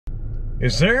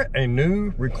Is there a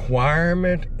new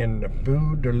requirement in the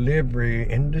food delivery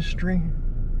industry?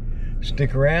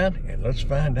 Stick around and let's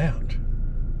find out.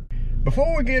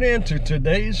 Before we get into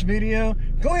today's video,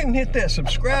 go ahead and hit that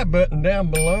subscribe button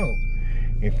down below.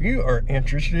 If you are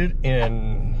interested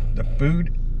in the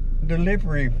food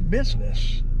delivery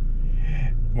business,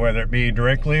 whether it be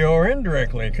directly or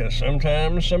indirectly, because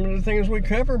sometimes some of the things we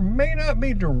cover may not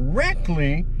be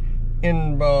directly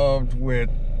involved with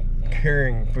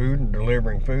carrying food and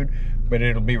delivering food, but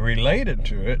it'll be related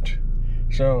to it.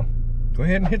 So go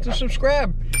ahead and hit the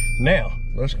subscribe. Now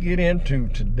let's get into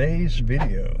today's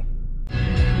video.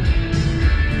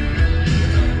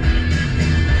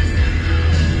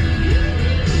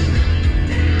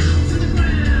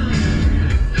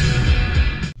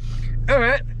 All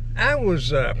right, I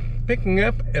was picking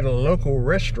up at a local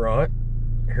restaurant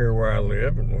here where I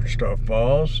live in Wichita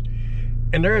Falls,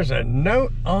 and there is a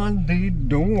note on the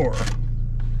door. I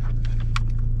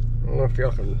don't know if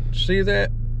y'all can see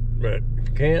that, but if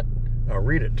you can't, I'll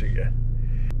read it to you.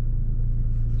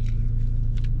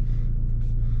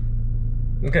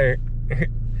 Okay,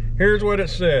 here's what it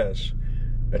says.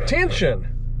 Attention,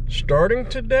 starting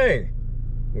today,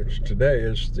 which today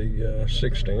is the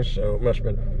 16th, so it must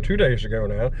have been 2 days ago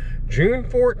now, June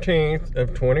 14th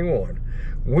of 21.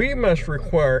 We must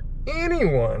require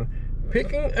anyone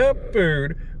picking up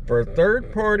food for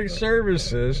third-party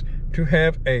services to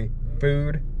have a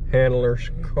food handler's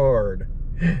card.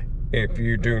 If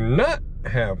you do not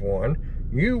have one,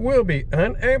 you will be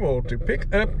unable to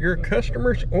pick up your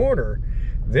customer's order.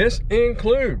 This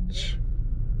includes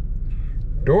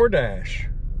DoorDash,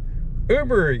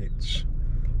 Uber Eats,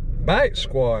 Bite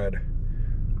Squad,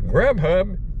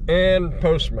 Grubhub, and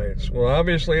Postmates. Well,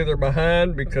 obviously they're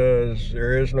behind because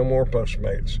there is no more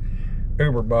Postmates.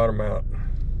 Uber bought them out.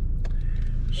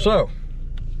 So,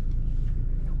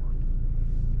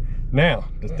 now,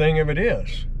 the thing of it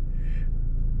is,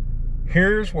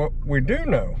 here's what we do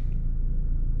know.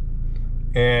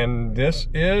 And this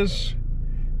is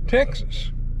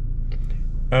Texas.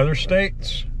 Other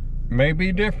states may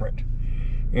be different.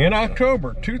 In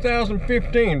October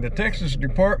 2015, the Texas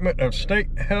Department of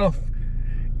State Health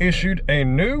issued a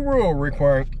new rule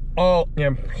requiring all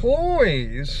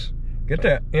employees, get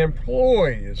that,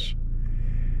 employees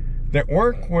that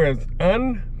work with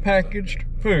unpackaged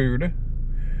food,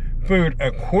 food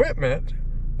equipment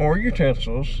or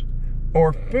utensils,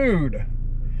 or food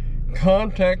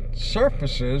contact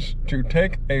surfaces to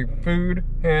take a food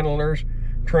handler's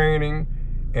training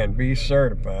and be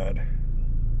certified.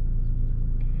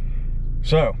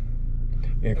 So,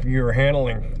 if you're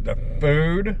handling the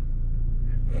food,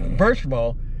 first of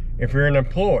all, if you're an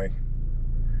employee,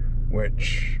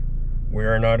 which we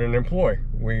are not an employee,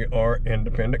 we are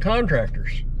independent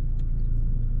contractors.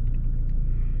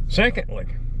 Secondly,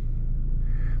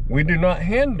 we do not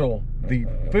handle the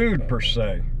food per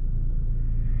se.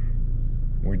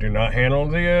 We do not handle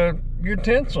the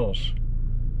utensils.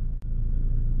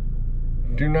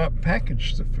 Do not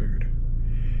package the food.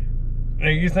 Now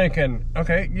you're thinking,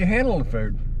 okay, you handle the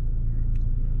food.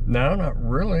 No, not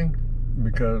really,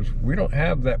 because we don't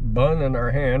have that bun in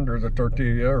our hand or the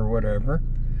tortilla or whatever.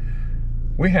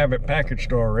 We have it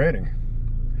packaged already.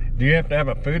 Do you have to have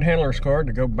a food handler's card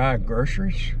to go buy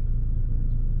groceries?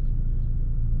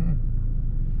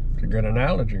 It's a good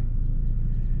analogy.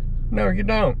 No, you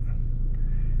don't.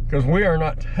 Because we are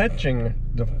not touching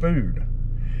the food.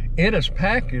 It is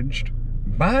packaged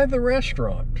by the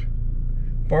restaurant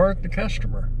for the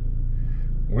customer.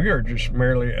 We are just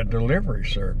merely a delivery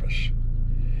service.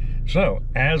 So,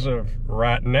 as of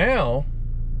right now,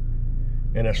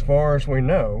 and as far as we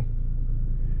know,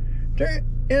 there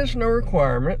is no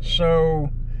requirement, so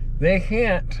they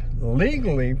can't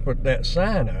legally put that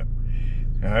sign up.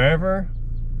 However,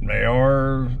 they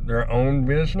are their own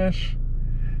business,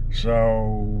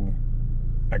 so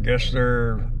I guess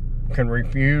they can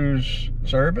refuse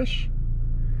service,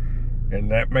 and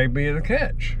that may be the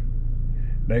catch.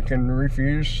 They can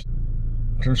refuse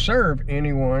to serve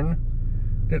anyone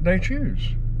that they choose.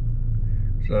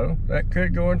 So that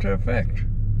could go into effect.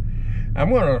 I'm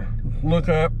going to look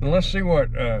up and let's see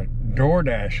what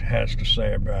DoorDash has to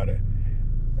say about it.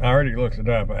 I already looked it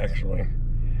up, actually.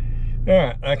 All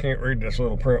right, I can't read this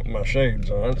little print with my shades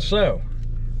on. So,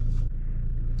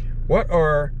 what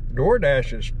are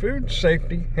DoorDash's food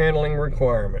safety handling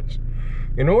requirements?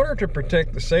 In order to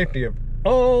protect the safety of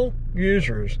all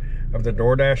users of the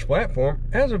DoorDash platform,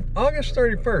 as of August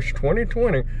 31st,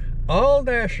 2020, all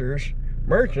Dashers,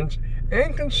 merchants,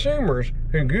 and consumers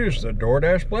who use the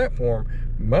DoorDash platform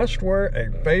must wear a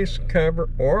face cover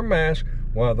or mask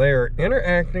while they are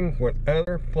interacting with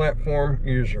other platform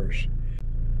users.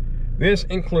 This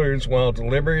includes while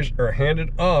deliveries are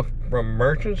handed off from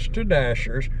merchants to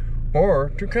dashers or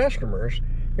to customers,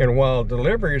 and while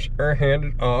deliveries are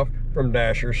handed off from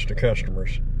dashers to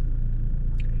customers.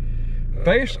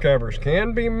 Face covers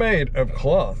can be made of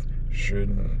cloth.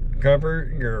 Should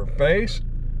cover your face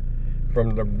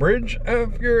from the bridge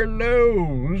of your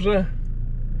nose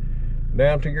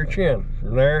down to your chin,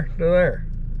 from there to there,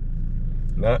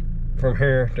 not from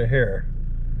here to here.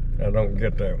 I don't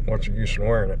get that. What's the use in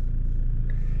wearing it?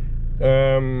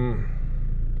 And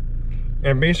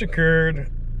be secured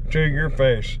to your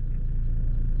face.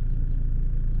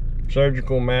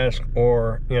 Surgical mask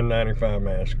or N95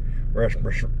 mask.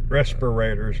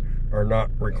 Respirators are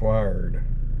not required.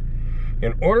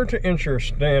 In order to ensure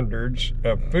standards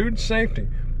of food safety,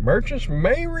 merchants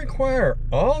may require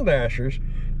all dashers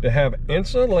to have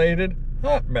insulated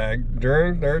hot bag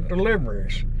during their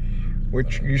deliveries,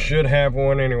 which you should have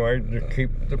one anyway to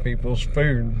keep the people's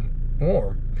food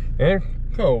warm and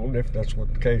cold, if that's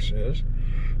what the case is.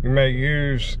 You may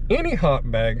use any hot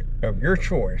bag of your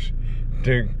choice.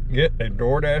 To get a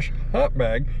DoorDash hot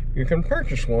bag, you can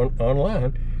purchase one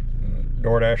online,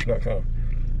 DoorDash.com.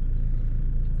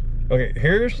 Okay,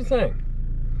 here's the thing.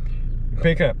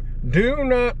 Pick up. Do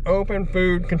not open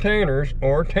food containers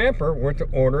or tamper with the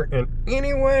order in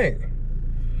any way.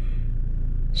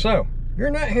 So, you're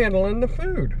not handling the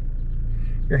food.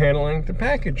 You're handling the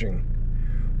packaging.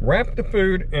 Wrap the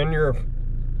food in your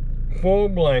full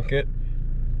blanket.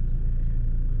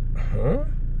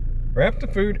 Wrap the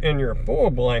food in your full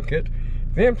blanket,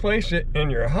 then place it in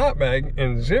your hot bag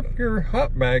and zip your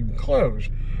hot bag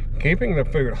closed. Keeping the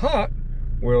food hot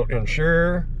will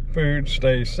ensure food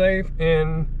stays safe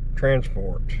in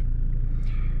transport.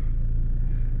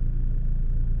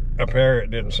 Up there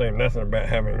it didn't say nothing about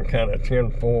having kind of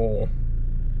tin foil,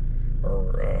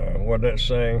 or what'd that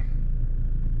say?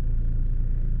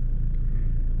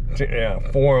 Yeah,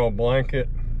 foil blanket.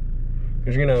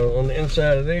 Because, you know, on the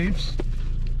inside of these,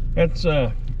 that's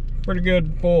a pretty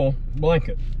good full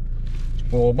blanket. It's a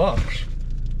full box.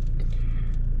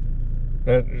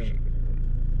 That is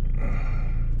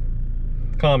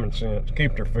common sense.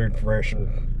 Keep their food fresh and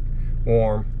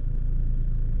warm,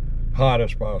 hot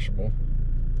as possible.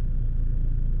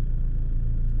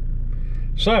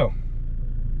 So,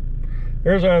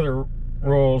 there's other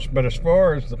rules, but as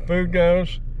far as the food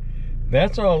goes,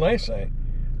 that's all they say.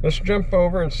 Let's jump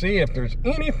over and see if there's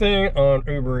anything on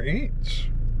Uber Eats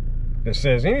that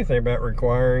says anything about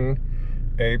requiring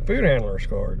a food handler's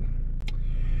card.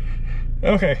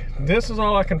 Okay, this is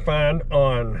all I can find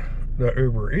on the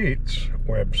Uber Eats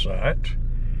website.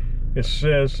 It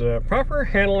says proper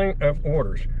handling of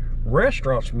orders.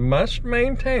 Restaurants must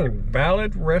maintain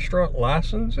valid restaurant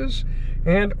licenses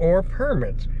and or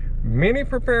permits. Many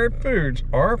prepared foods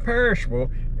are perishable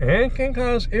and can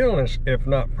cause illness if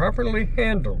not properly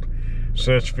handled.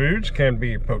 Such foods can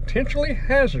be potentially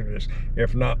hazardous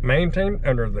if not maintained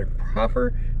under the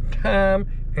proper time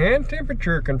and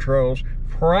temperature controls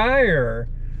prior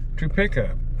to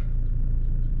pickup.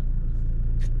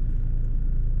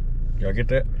 Y'all get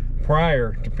that?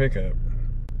 Prior to pickup.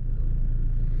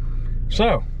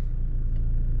 So,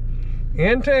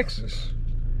 in Texas,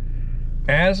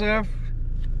 as of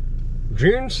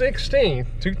June 16th,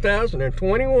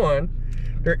 2021,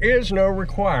 there is no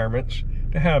requirements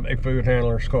to have a food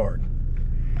handler's card.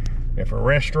 If a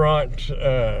restaurant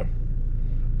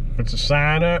puts a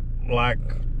sign up, like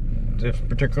this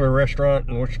particular restaurant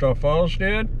in Wichita Falls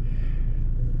did,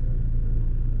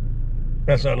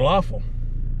 that's unlawful.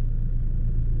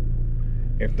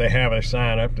 If they have a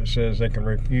sign up that says they can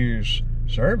refuse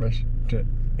service to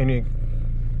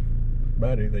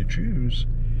anybody they choose,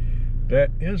 that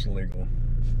is legal.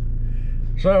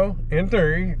 So, in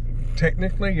theory,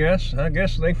 technically, yes, I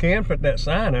guess they can put that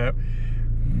sign up,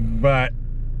 but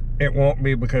it won't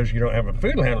be because you don't have a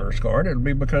food handler's card. It'll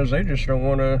be because they just don't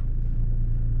want to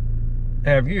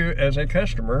have you as a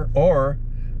customer or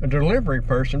a delivery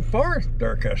person for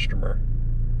their customer.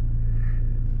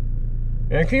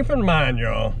 And keep in mind,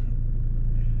 y'all,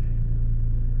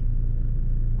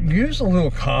 use a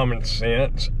little common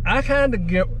sense. I kind of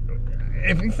get,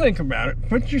 if you think about it,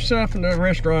 put yourself in the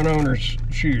restaurant owner's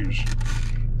shoes.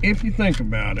 If you think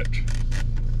about it,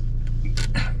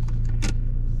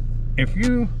 if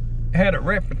you had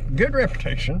a good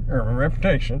reputation, or a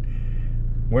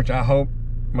reputation, which I hope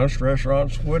most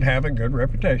restaurants would have a good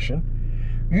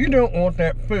reputation, you don't want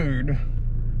that food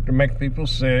to make people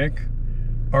sick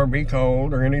or be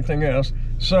cold or anything else.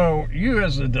 So you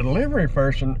as a delivery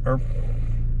person are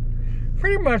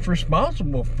pretty much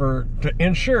responsible to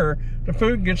ensure the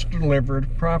food gets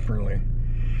delivered properly.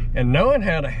 And knowing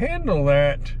how to handle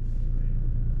that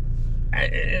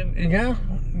yeah,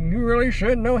 you really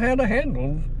should know how to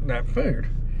handle that food.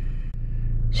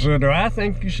 So do I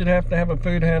think you should have to have a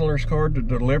food handler's card to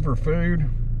deliver food?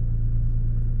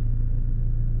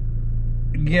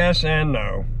 Yes and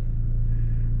no.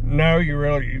 No, you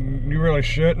really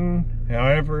shouldn't.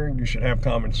 However, you should have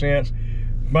common sense.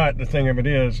 But the thing of it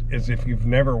is if you've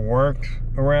never worked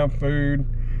around food,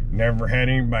 never had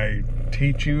anybody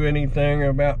teach you anything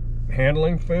about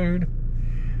handling food,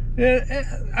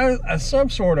 some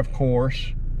sort of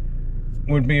course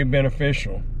would be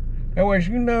beneficial. That way,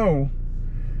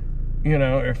 you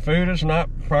know, if food is not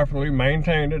properly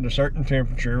maintained at a certain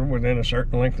temperature within a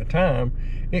certain length of time,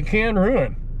 it can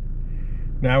ruin.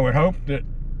 Now, I would hope that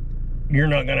you're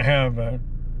not going to have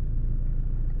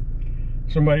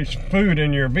somebody's food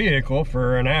in your vehicle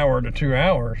for an hour to 2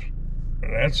 hours.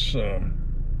 That's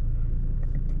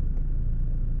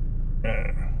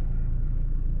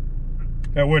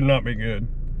that would not be good.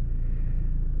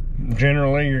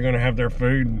 Generally, you're going to have their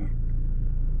food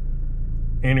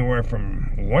anywhere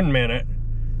from 1 minute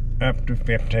up to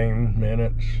 15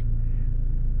 minutes.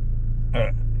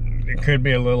 It could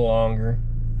be a little longer.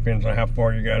 Depends on how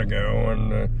far you got to go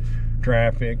and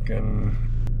traffic and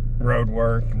road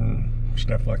work and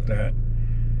stuff like that.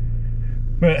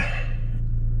 But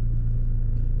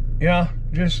yeah,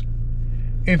 just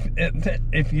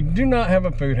if you do not have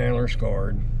a food handler's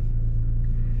card,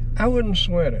 I wouldn't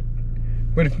sweat it.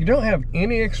 But if you don't have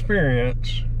any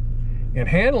experience in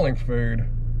handling food,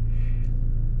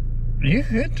 you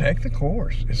could take the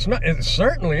course. It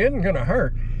certainly isn't going to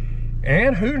hurt.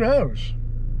 And who knows?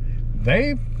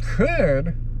 They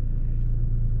could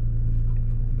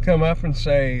come up and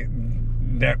say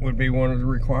that would be one of the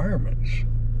requirements.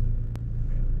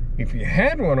 If you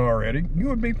had one already, you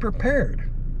would be prepared.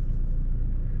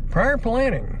 Prior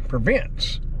planning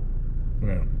prevents.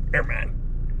 Well, never mind.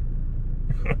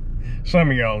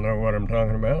 Some of y'all know what I'm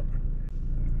talking about.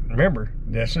 Remember,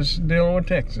 this is dealing with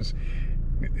Texas.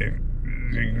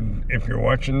 If you're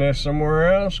watching this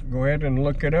somewhere else, go ahead and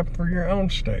look it up for your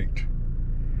own state.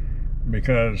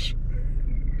 Because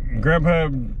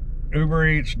Grubhub, Uber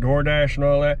Eats, DoorDash, and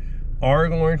all that are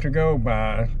going to go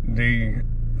by the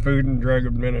Food and Drug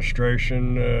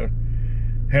Administration,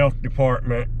 Health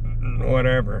Department,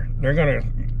 whatever. They're going to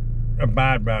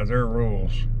abide by their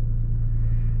rules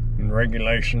and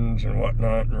regulations and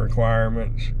whatnot and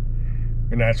requirements.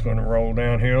 And that's going to roll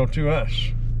downhill to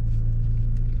us.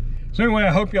 So anyway,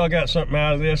 I hope y'all got something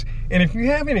out of this. And if you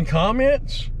have any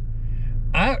comments,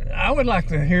 I would like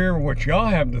to hear what y'all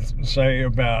have to say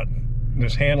about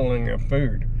this handling of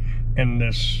food and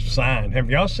this sign. Have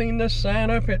y'all seen this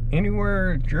sign up at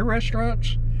anywhere at your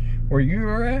restaurants where you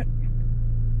are at?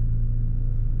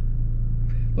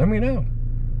 Let me know.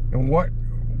 And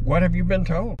what have you been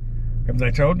told? Have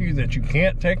they told you that you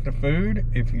can't take the food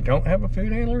if you don't have a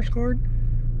food handler's card?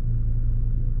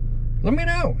 Let me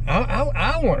know.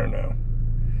 I want to know.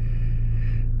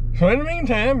 So in the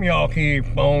meantime, y'all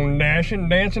keep on dashing,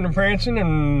 dancing, and prancing,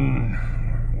 and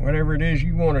whatever it is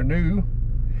you want to do.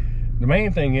 The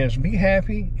main thing is be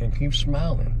happy and keep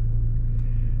smiling.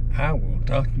 I will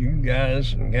talk to you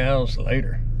guys and gals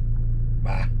later.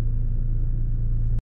 Bye.